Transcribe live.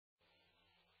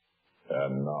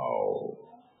And now,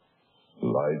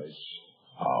 lights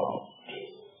out.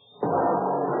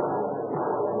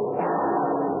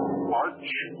 Arch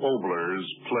Obolers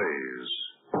plays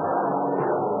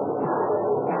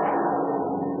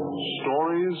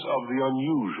Stories of the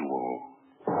Unusual.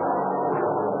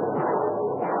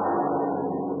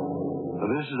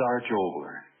 This is Arch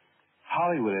Obler.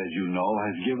 Hollywood, as you know,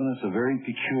 has given us a very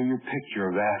peculiar picture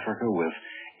of Africa with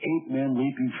 8 men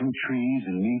leaping from trees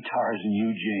and me, Tarzan,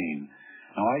 you, Jane.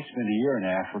 Now, I spent a year in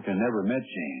Africa and never met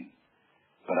Jane.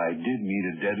 But I did meet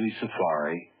a deadly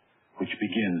safari, which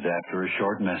begins after a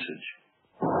short message.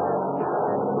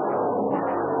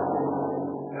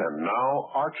 And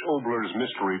now, Arch Obler's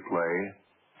mystery play,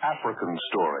 African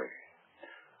Story.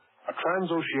 A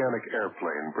transoceanic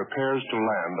airplane prepares to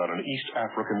land on an East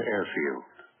African airfield.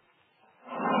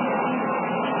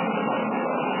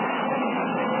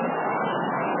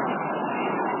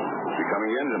 We'll be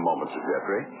coming in a moment, Sir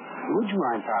Jeffrey. Would you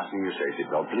mind fastening your safety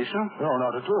belt, please, sir? No,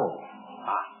 not at all.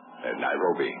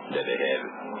 Nairobi, dead ahead.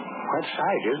 Quite a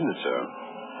sight, isn't it, sir?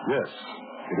 Yes,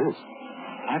 it is.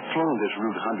 I've flown this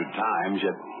route 100 times,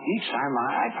 yet each time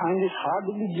I find it hard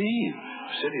to believe.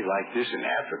 A city like this in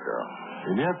Africa.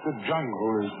 And yet the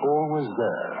jungle is always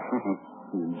there.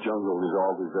 The jungle is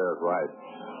always there, right.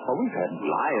 Well, we've had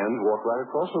lions walk right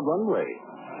across the runway.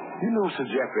 You know, Sir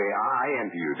Jeffrey, I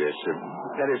envy you this.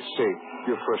 That is to say,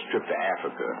 your first trip to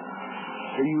Africa.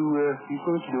 Are you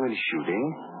going to do any shooting?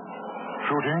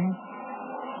 Shooting?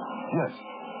 Yes.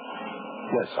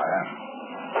 Yes, I am.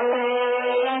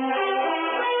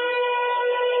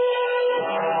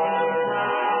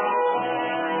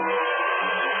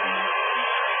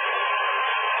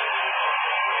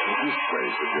 This way,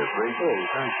 Sir Jeffrey. Oh,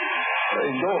 thank you.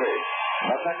 Ndore,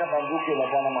 nataka bunduki na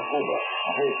bwana Makuba.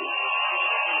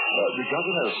 The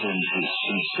governor sends his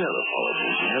sincere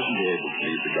apologies. He hasn't been able to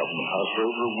leave the government house for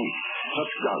over a week.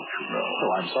 Such gout, you know.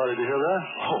 Oh, I'm sorry to hear that.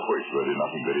 Oh, it's really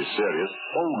nothing very serious.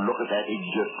 Oh, look at that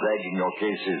idiot dragging your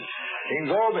cases.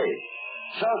 Ngobe,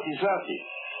 Sauti.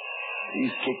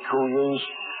 These Kikuyus,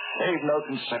 they've no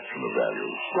conception of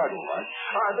value. Quite all right.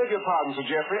 I beg your pardon, Sir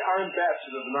Jeffrey. Our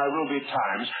ambassador of the Nairobi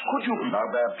Times. Could you... Now,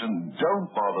 Bapton, don't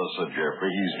bother Sir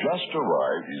Jeffrey. He's just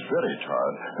arrived. He's very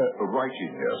tired. Right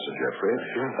in here, Sir Jeffrey.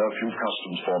 A few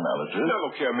customs formalities. Now,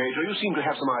 look here, Major. You seem to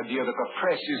have some idea that the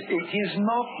press is... It is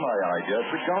not my idea.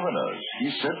 It's the governor's. He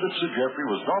said that Sir Jeffrey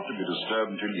was not to be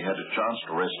disturbed until he had a chance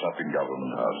to rest up in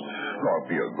Government House. Now,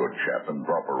 be a good chap and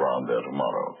drop around there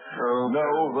tomorrow. No,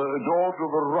 the door to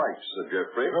the right, Sir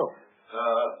Jeffrey.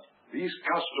 These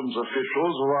customs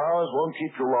officials of ours won't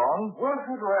keep you long.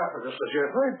 Welcome to Africa, Sir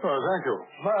Jeffrey. Oh, thank you.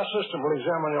 My assistant will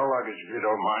examine your luggage, if you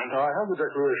don't mind. I have the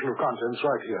declaration of contents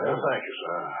right here. Thank you,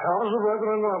 sir. How's the weather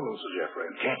in London, Sir Jeffrey?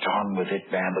 Get on with it,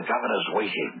 man. The governor's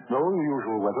waiting. No, the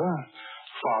usual weather.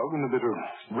 Fog and a bit of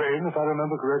rain, if I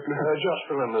remember correctly. Just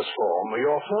fill in this form.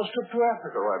 Your first trip to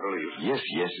Africa, I believe. Yes,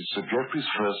 it's Sir Jeffrey's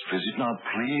first visit. Now,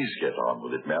 please get on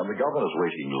with it, ma'am. The governor's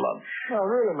waiting lunch. Now,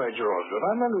 really, Major Osgood,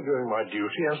 I'm only doing my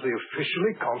duty as the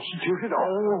officially constituted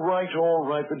officer. All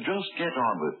right, but just get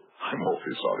on with it. I'm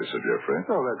awfully sorry, Sir Jeffrey.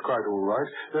 Oh, that's quite all right.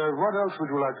 What else would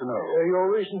you like to know?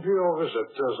 Your reason for your visit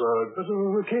as a bit of a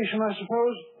vacation, I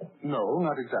suppose? No,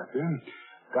 not exactly.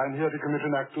 I'm here to commit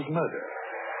an act of murder.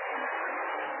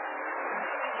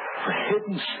 For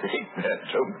heaven's sake, man,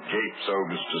 don't gape so,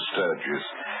 Mr. Sturgis.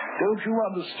 Don't you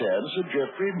understand? Sir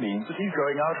Jeffrey means that he's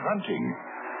going out hunting.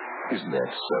 Isn't that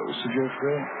so, Sir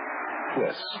Jeffrey?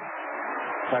 Yes.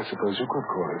 I suppose you could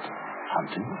call it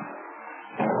hunting.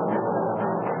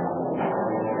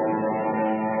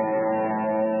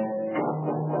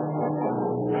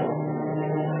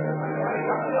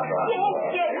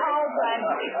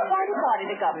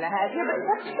 The governor has here, but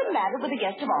what's the matter with the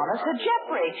guest of honor, Sir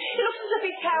Jeffrey? He looks as if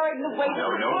he's carrying the weight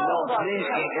of the world. Please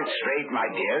get it straight, my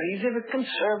dear. He's a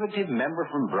conservative member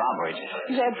from Bromwich.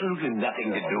 He's absolutely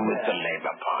nothing to do with the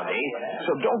Labour Party.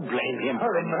 So don't blame him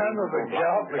for The man of the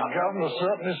gout, the governor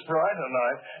certainly sprang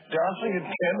tonight, dancing at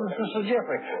 10 with Mr.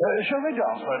 Jeffrey. Shall we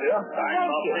dance, my dear? Thank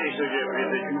you. Sir Jeffrey,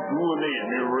 that you do amaze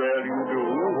me. Rarely you do.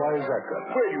 Why is that,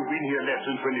 Governor? Well, you've been here less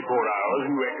than 24 hours.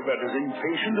 You act about as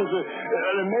impatient as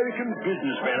an American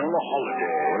businessman on a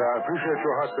holiday. Well, I appreciate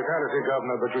your hospitality,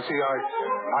 Governor, but you see,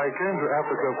 I came to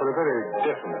Africa for a very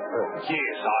definite purpose.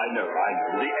 Yes, I know.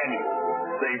 The animals.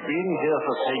 They've been here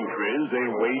for centuries.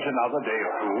 They'll wait another day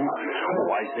or two.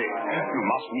 Oh, I say, you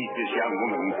must meet this young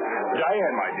woman.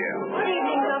 Diane, my dear. Good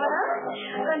evening, Governor.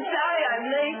 I'm sorry I'm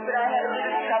late, but I had a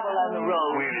little trouble on the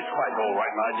road. Well, it's quite all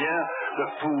right, my dear. The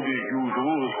food, as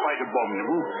usual, is quite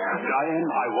abominable. Diane,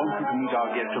 I want you to meet our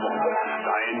guest of honor.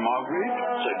 Diane Margaret,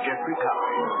 Sir Geoffrey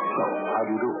Cowan. So, how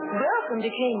do you do? Welcome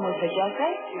to King, Mr.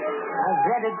 Geoffrey. I've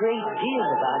read a great deal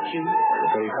about you.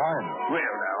 Very kind.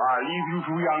 Well, now, I'll leave you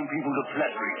two young people to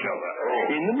flatter each other.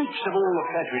 In the midst of all the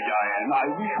flattery, Diane, I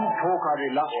wish you'd talk our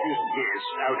illustrious guest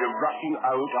out of rushing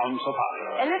out on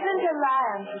safari. Elephant or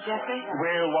lion, Sir Geoffrey?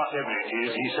 Well, whatever it is,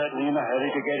 he's certainly in a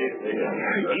hurry to get it.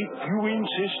 If you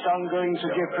insist on going,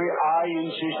 Sir Geoffrey, I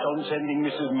insist on sending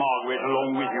Mrs. Margaret along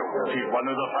with you. She's one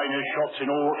of the finest shots in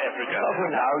all Africa.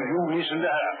 Now, you listen to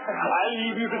her. I'll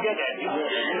leave you to get at it.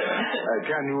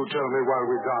 Can you tell me while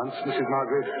we dance, Mrs.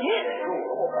 Margaret? Yes.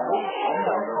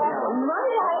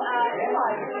 Might I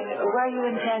ask where you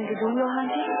intend to do your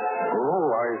hunting? Oh,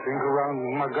 I think around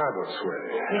Magados way.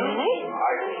 Really?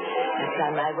 It's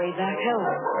on my way back home.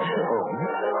 Home?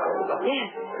 Yes.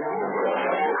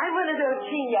 I'm one of those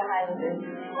senior Highlanders.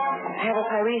 I have a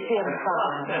Parisian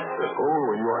farm. Oh,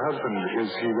 and your husband,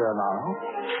 is he there now?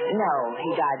 No, he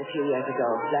died a few years ago.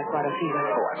 Black water fever.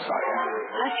 Oh, I'm sorry.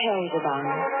 I carried it on.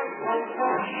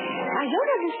 I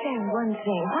don't understand one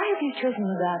thing. Why have you chosen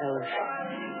Magados?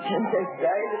 There's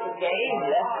very little game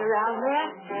left around there.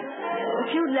 A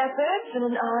few leopards and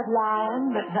an odd lion,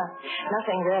 but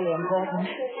nothing really important.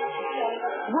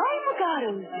 Why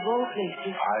Magados, of all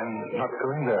places? I'm not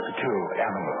going there to kill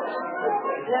animals.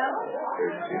 No?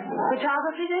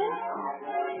 Photography then?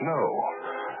 No.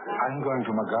 I'm going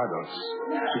to Magados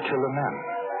to kill a man.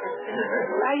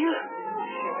 Are you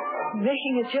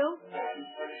making a joke?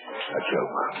 A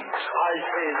joke. I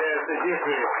say there's the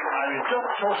difference. I was just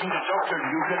talking to Dr.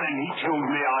 Newton, and he told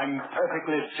me I'm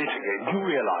perfectly fit again. Do you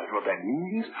realize what that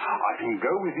means? I can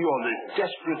go with you on this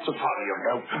desperate safari of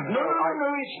help. No,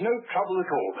 it's no trouble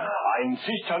at all. I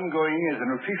insist on going as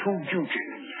an official duty.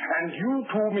 And you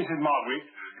too, Mrs. Margaret,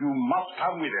 you must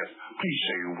come with us. Please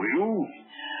say you will.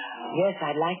 Yes,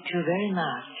 I'd like to very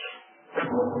much.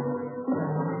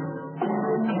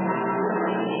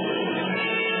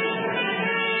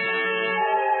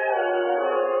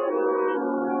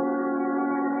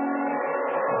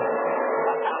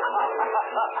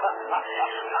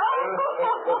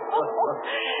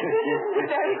 This is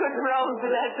very good rose,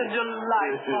 and that's a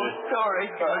delightful story.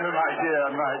 My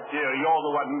dear, you're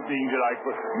the one who's being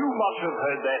delightful. You must have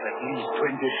heard that at least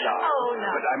 20 times. Oh, no.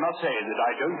 But I must say that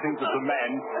I don't think that the man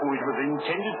who it was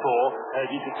intended for heard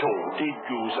it at all. Did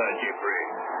you, Sir Geoffrey?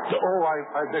 Oh,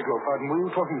 I beg your pardon. Were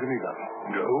you talking to me then?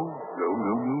 No,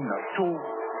 not at all.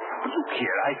 But look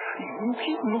here, you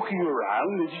keep looking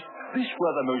around as if this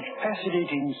were the most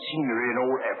fascinating scenery in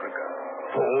all Africa.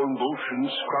 Thorn bush and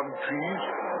scrub trees.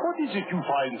 What is it you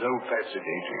find so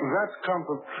fascinating? That clump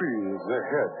of trees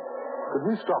ahead. Could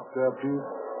we stop there, please?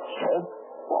 Stop?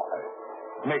 Why?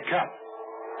 Make camp.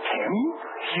 Camp?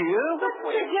 Here? But,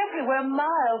 Sir Geoffrey, we're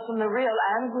miles from the real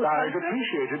Anglo I'd country.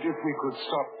 appreciate it if we could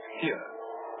stop here.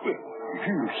 Well, if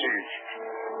you insist.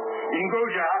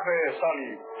 Ingoja Hafe,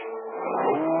 Sonny.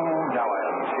 Oh, now I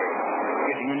understand.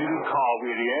 Getting a little car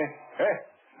weary, eh?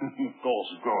 Of course.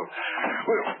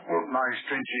 Well, nice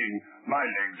stretching my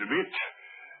legs a bit.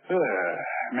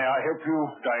 May I help you,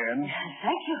 Diane?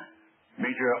 Thank you.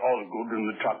 Major Osgood and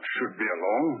the truck should be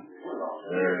along.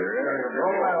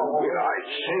 I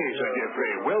say, Sir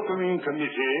Geoffrey, welcoming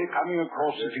committee coming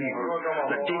across the field.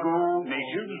 The Diggle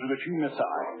natives with a few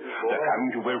Maasai. They're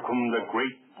coming to welcome the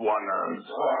great ones.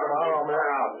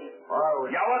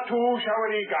 Yawatu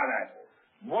Shawarigana.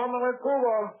 Buona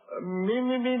Cuba.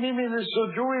 Mimi,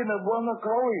 Sojuin, and Buona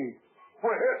Chloe.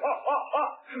 Well,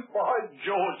 by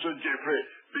George, Sir Geoffrey,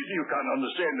 pity you can't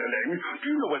understand the language. Do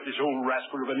you know what this old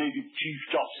rascal of a native chief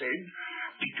just said?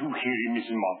 Did you hear him,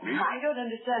 Mrs. Margaret? I don't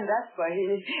understand that,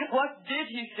 Swahili. What did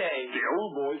he say? The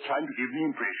old boy's trying to give the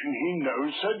impression he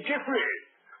knows Sir Geoffrey.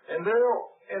 And Leo,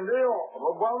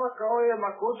 Buona Chloe,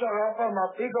 Makuta, Rafa,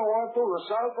 Mapigo, Otto,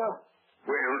 Rosalpa.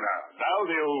 Well, now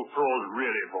the old fraud's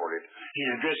really for it. He's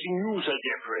addressing you, Sir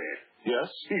Geoffrey. Yes?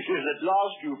 He says, at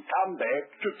last you've come back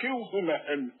to kill the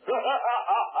man.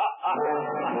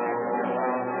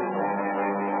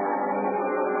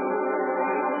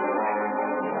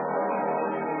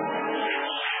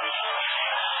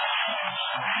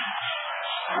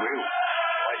 Well,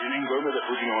 I didn't go with the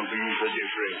putting on for you, Sir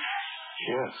Geoffrey.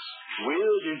 Yes.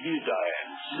 Where did you die?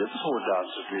 Little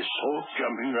dance of this sort,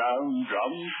 jumping round,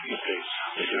 drums.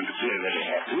 They don't appear very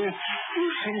happy. You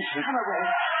think that... Come away.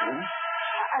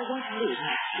 I want to leave,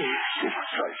 please.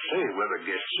 I say, we're the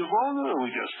guests of honor. We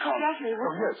just can't... Geoffrey,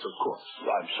 Oh, yes, of course.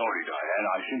 I'm sorry, Diane.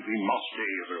 I simply must stay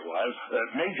here for a while.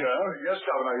 Major. Yes,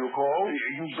 Governor, you called?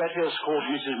 You'd better escort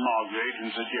Mrs. Margaret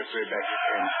and Sir Geoffrey back to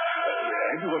camp.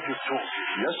 you what you've told me?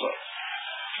 Yes, sir.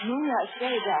 Moonlight's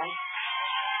very bright.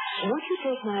 Won't you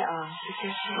take my arm,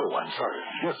 Professor? Oh, I'm sorry.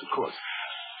 Yes, of course.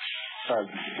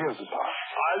 Here's the part.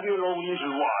 I'll be along a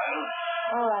little while.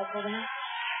 All right, Governor.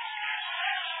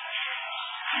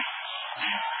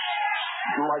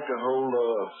 Would you like to hold a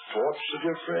torch, Sir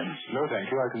Geoffrey? No, thank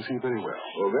you. I can see very well.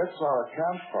 Well, that's our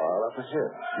campfire up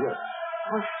ahead. Yes.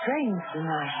 How strange the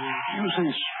night is. You say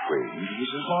strange,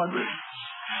 Mrs. Margaret.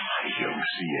 I don't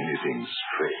see anything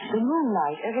strange. The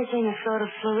moonlight, everything is sort of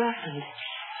fluorescent.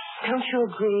 Don't you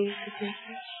agree,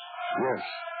 Professor? Yes.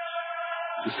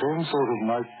 The same sort of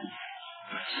night.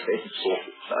 Same sort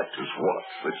of night as what,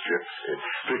 Sir Geoffrey?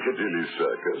 Piccadilly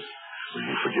Circus. Well,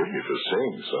 you forgive me for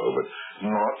saying so, but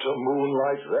not a moon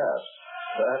like that.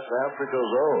 That's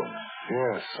Africa's own.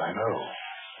 Yes, I know.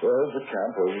 There's the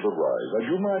camp over the rise. Now, do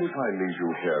you mind if I leave you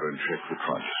here and check the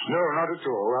trunks? No, not at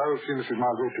all. I'll see Mrs.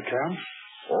 Margaret to camp.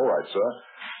 All right, sir.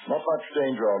 Not much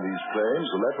danger on these plains.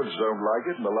 The leopards don't like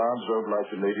it, and the lions don't like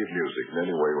the native music. And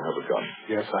anyway, you have a gun.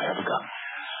 Yes, I have a gun.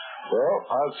 Well,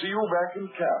 I'll see you back in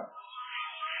camp.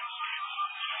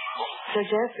 Sir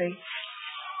Geoffrey,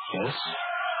 Yes?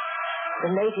 the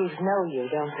natives know you,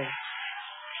 don't they?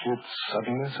 It's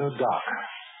suddenly so dark.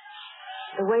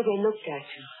 The way they looked at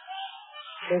you.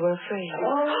 They were afraid.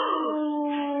 Are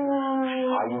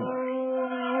you?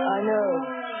 I know.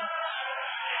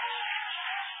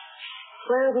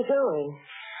 Where are we going?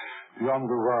 Beyond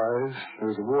the rise,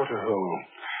 there's a water hole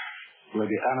where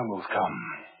the animals come.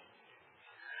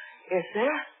 Is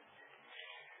there?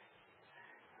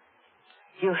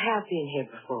 You have been here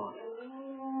before.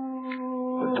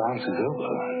 The dance is over.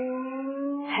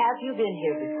 Have you been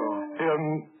here before?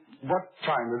 What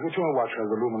time is it? Your watch has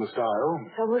a luminous dial.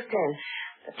 It's almost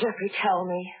 10. Geoffrey, tell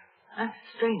me. I'm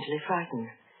strangely frightened.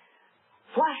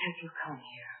 Why have you come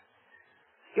here?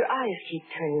 Your eyes keep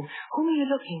turning. Whom are you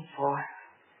looking for?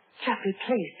 Geoffrey,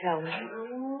 please tell me.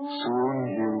 Soon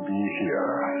he'll be here.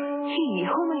 He,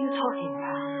 whom are you talking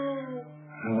about?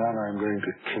 The man I'm going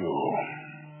to kill.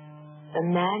 The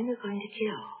man you're going to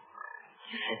kill.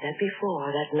 You said that before,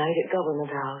 that night at Government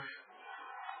House.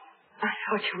 I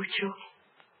thought you were joking.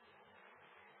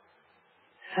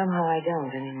 Somehow I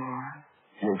don't anymore.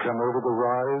 He'll come over the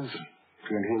rise,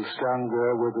 and he'll stand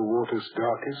there where the water's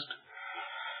darkest,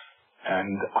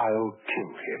 and I'll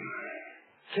kill him.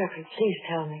 Geoffrey, please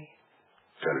tell me.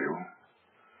 Tell you?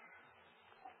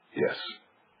 Yes.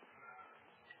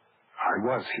 I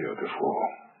was here before.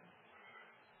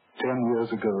 10 years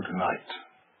ago tonight.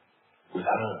 With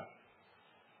her.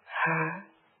 Her?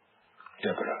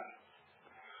 Deborah.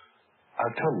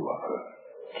 I'll tell you of her.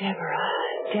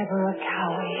 Deborah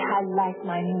Cowie. I like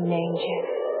my new name, Jeff.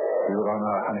 We were on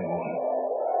our honeymoon.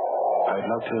 I'd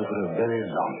loved her for a very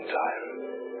long time.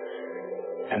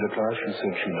 And at last she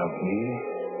said she loved me.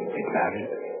 We'd be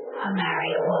married. A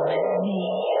married woman, me.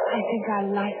 I think I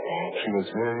like that. She was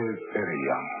very, very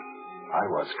young. I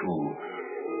was too.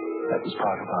 That was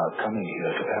part of our coming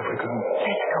here to Africa.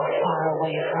 Let's go far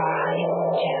away for our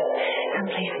honeymoon, Jeff.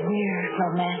 Someplace weird,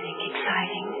 romantic,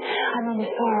 exciting. I mean,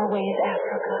 as far away as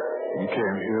Africa. We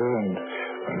came here, and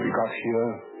when we got here,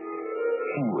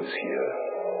 he was here.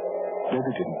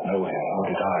 Debbie didn't know him, nor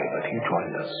did I, but he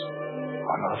joined us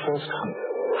on our first hunt.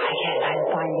 I guess I'm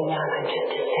finding out I'm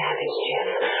just a savage, Jeff.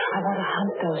 I want to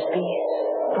hunt those beasts.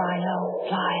 Rhino,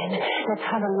 lion. Let's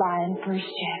hunt a lion first,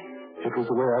 Jeff. It was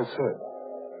the way I said.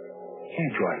 He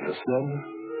joined us then,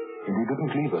 and he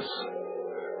didn't leave us.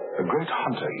 A great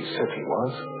hunter he said he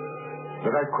was,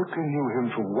 but I quickly knew him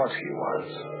for what he was.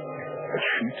 A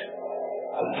sheep,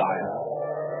 a lion,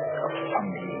 a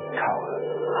funny coward.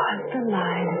 Hunt the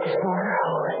lion at this water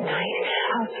hole at night.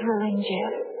 How thrilling,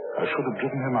 Jeff. I should have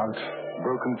driven him out,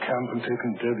 broken camp and taken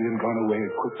Debbie and gone away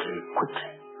quickly.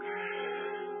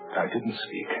 I didn't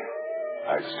speak.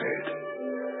 I stayed.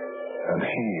 And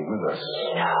he with us.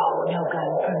 No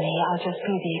gun for me. I'll just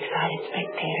be the excited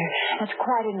spectator. That's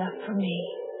quite enough for me.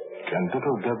 And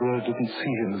little Deborah didn't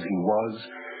see him as he was.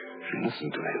 She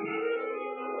listened to him.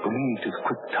 Believed his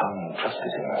quick tongue,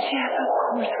 trusted him. Jeff, of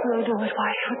course we'll do it.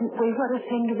 Why shouldn't we? What a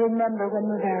thing to remember when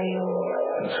we're very old.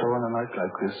 And so on a night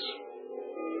like this,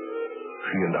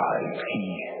 she and I and he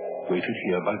waited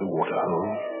here by the water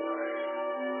hole.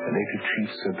 The native chief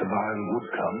said the lion would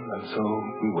come, and so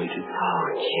we waited. Oh,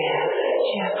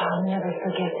 Jeff, I'll never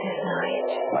forget this night.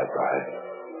 My bride.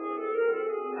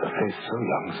 Her face so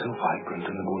young, so vibrant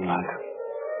in the moonlight.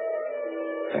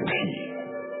 And he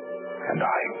and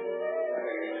I,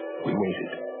 we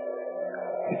waited.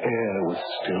 The air was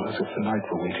still as if the night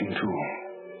were waiting too.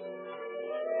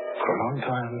 For a long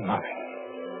time, nothing.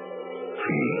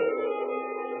 She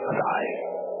and I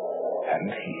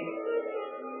and he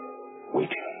waited.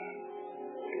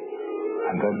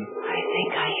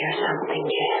 hear something,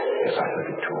 Jeff. Yes, I heard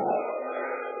it too.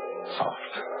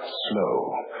 Soft, slow.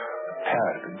 The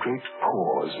pad, the great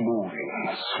paws moving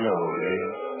slowly,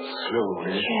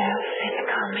 slowly. Jeff, it's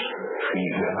coming.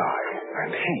 Frida and I,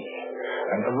 and he,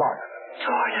 and the lion.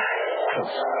 Toward us.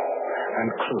 Closer and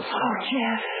closer. Oh,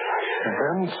 Jeff. And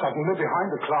then, suddenly, behind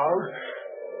the cloud,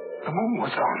 the moon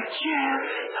was gone. Jeff.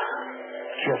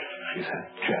 Jeff, she said,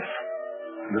 Jeff.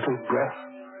 A little breath.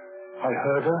 I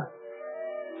heard her,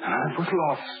 and I was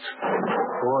lost.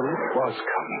 For it was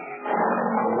coming.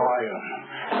 A lion.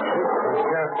 It was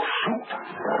there. Shoot!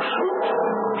 Shoot!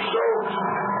 Shoot!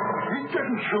 He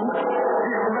didn't shoot.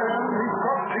 He ran. He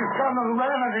dropped his gun and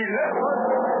ran, and he left her.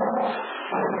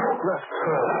 Left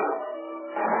her.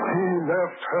 He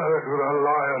left her to the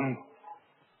lion.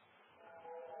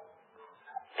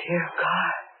 Dear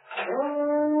God.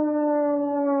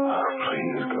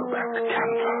 Please go back to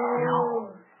camp. No.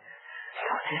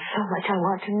 There's so much I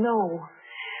want to know.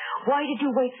 Why did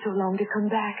you wait so long to come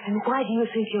back? And why do you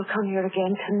think you'll come here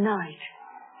again tonight?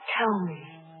 Tell me.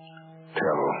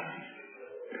 Tell.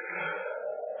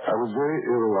 I was very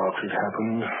ill after it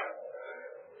happened.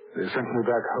 They sent me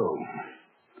back home.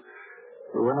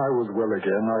 When I was well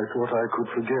again, I thought I could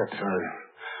forget. I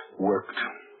worked.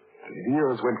 The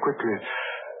years went quickly,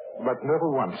 but never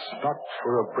once, not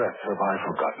for a breath, have I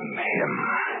forgotten him.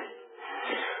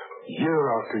 Year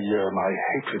after year, my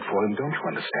hatred for him, don't you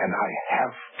understand? I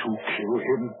have to kill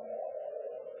him.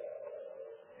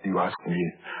 You ask me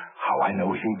how I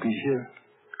know he'll be here?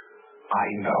 I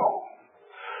know.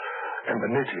 And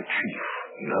the native chief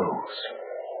knows.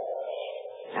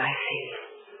 I see.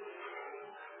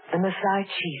 The Maasai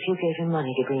chief, you gave him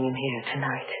money to bring him here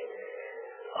tonight.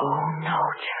 Oh, no,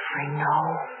 Jeffrey, no.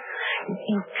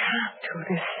 You can't do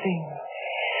this thing.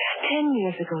 10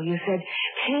 years ago, you said,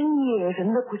 10 years,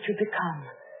 and look what you've become.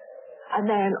 A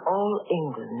man all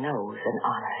England knows and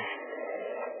honors.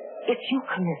 If you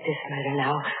commit this murder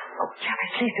now... Oh, Jeffrey,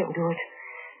 please don't do it.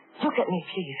 Look at me,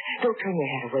 please. Don't turn your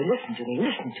head away. Listen to me.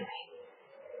 Listen to me.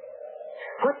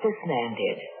 What this man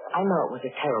did, I know it was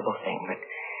a terrible thing, but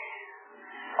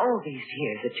all these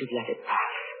years that you've let it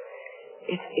pass,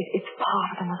 it's part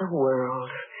of another world.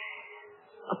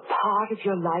 A part of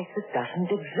your life that doesn't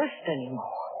exist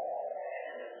anymore.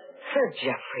 Sir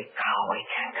Geoffrey Coway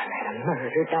can't commit a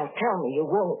murder. Now tell me you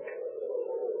won't.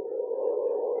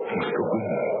 It's the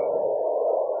wind.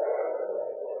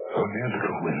 Only a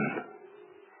little wind.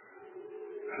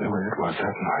 The way it was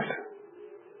that night.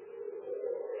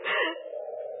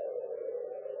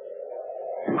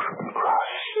 You shouldn't cry.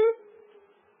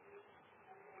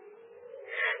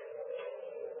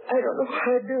 I don't know what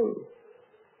I'd do.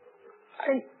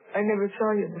 I never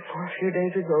saw you before a few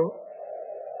days ago.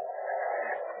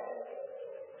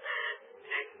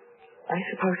 I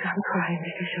suppose I'm crying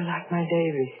because you like my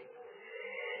Davy.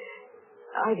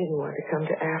 I didn't want to come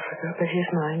to Africa, but his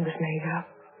mind was made up,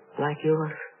 like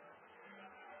yours.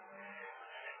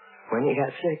 When he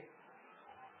got sick,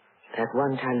 at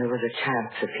one time there was a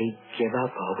chance if he'd give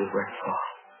up all we worked for.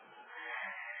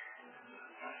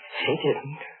 He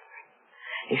didn't.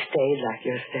 He stayed like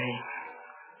you're staying.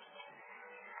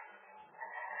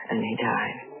 And he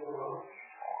died.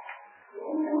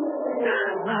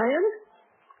 Lion?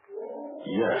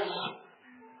 Yes.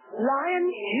 Lion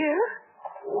here?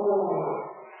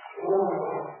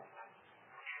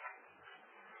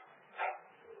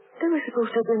 They were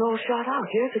supposed to have been all shot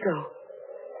out years ago.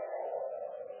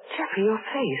 Jeffrey, your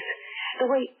face. The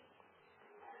way...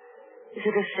 Is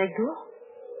it a signal?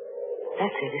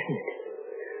 That's it, isn't it?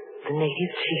 The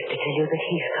native chief to tell you that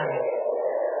he's coming.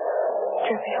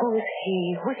 Jeffrey, who is he?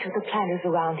 Which of the planners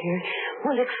around here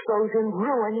will expose and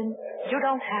ruin, and you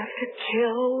don't have to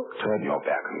kill? Turn your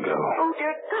back and go. Oh, dear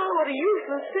God, what a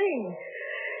useless thing.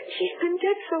 She's been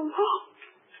dead so long.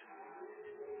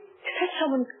 Is that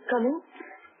someone coming?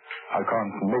 I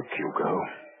can't make you go.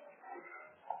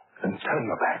 Then turn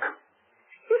your back.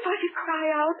 If I could cry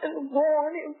out and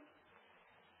warn him.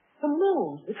 The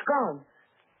moon, it's gone.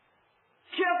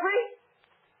 Jeffrey?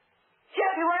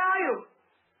 Jeffrey, where are you?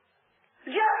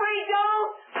 Jeffrey,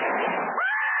 don't!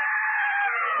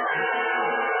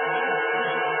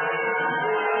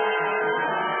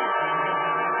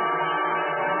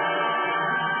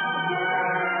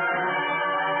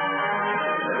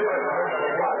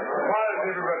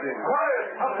 Quiet!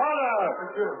 Hapana!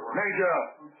 Major!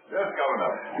 Yes,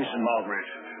 Governor. Listen, Margaret.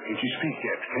 Can she speak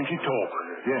yet? Can she talk?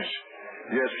 Yes.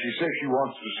 Yes, she says she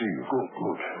wants to see you. Good,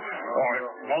 good. All right,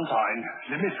 one time.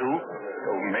 Let me through.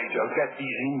 Oh, Major, get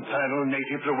these infernal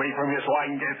natives away from here so I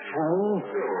can get through.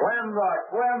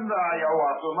 Cuenda,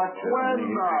 Yawatuma,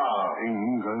 cuenda.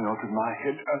 Thing going out of my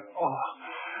head.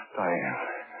 Diane.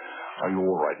 Are you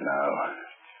all right now?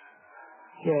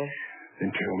 Yes.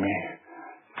 Then tell me.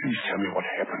 Please tell me what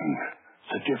happened.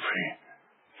 Sir Geoffrey,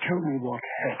 tell me what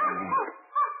happened.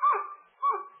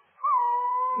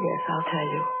 Yes, I'll tell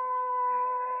you.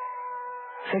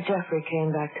 Sir Geoffrey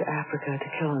came back to Africa to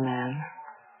kill a man.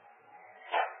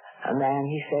 A man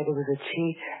he said he was a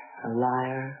cheat, a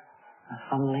liar, a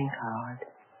fumbling coward.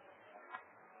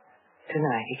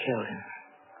 Tonight he killed him.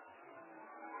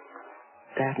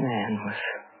 That man was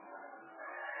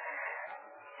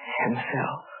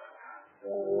himself.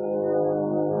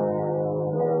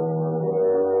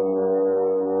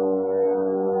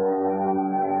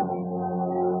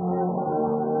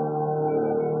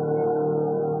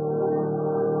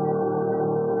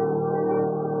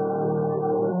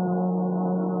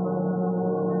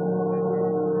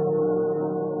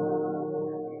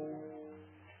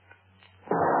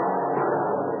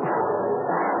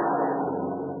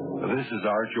 This is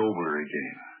Arch Obler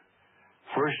again.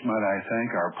 First, might I thank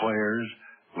our players,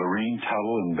 Lorene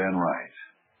Tuttle and Ben Wright.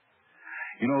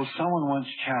 You know, someone once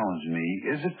challenged me,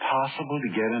 is it possible to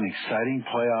get an exciting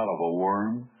play out of a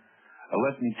worm?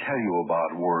 Let me tell you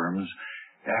about worms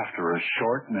after a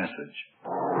short message.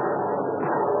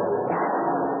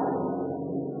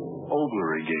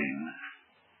 Obler again.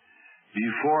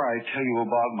 Before I tell you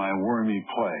about my wormy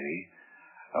play,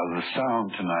 the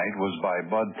sound tonight was by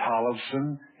Bud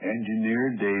Tollefson,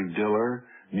 engineer Dave Diller,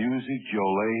 music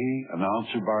Joe Leahy,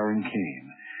 announcer Byron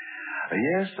Keane.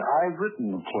 Yes, I've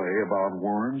written a play about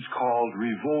worms called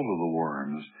Revolt of the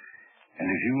Worms. And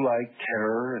if you like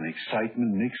terror and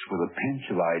excitement mixed with a pinch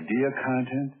of idea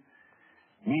content,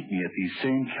 meet me at these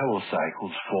same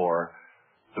kilocycles for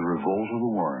The Revolt of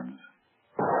the Worms.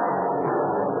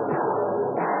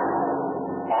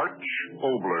 Arch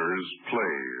Obler's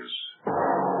Plays.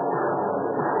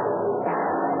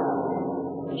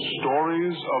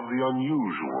 Stories of the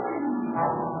unusual.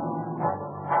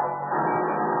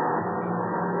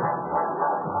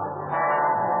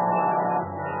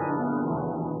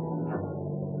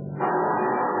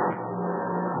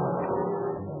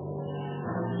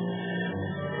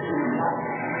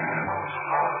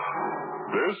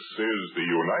 This is the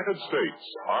United States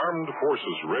Armed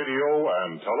Forces Radio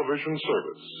and Television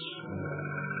Service.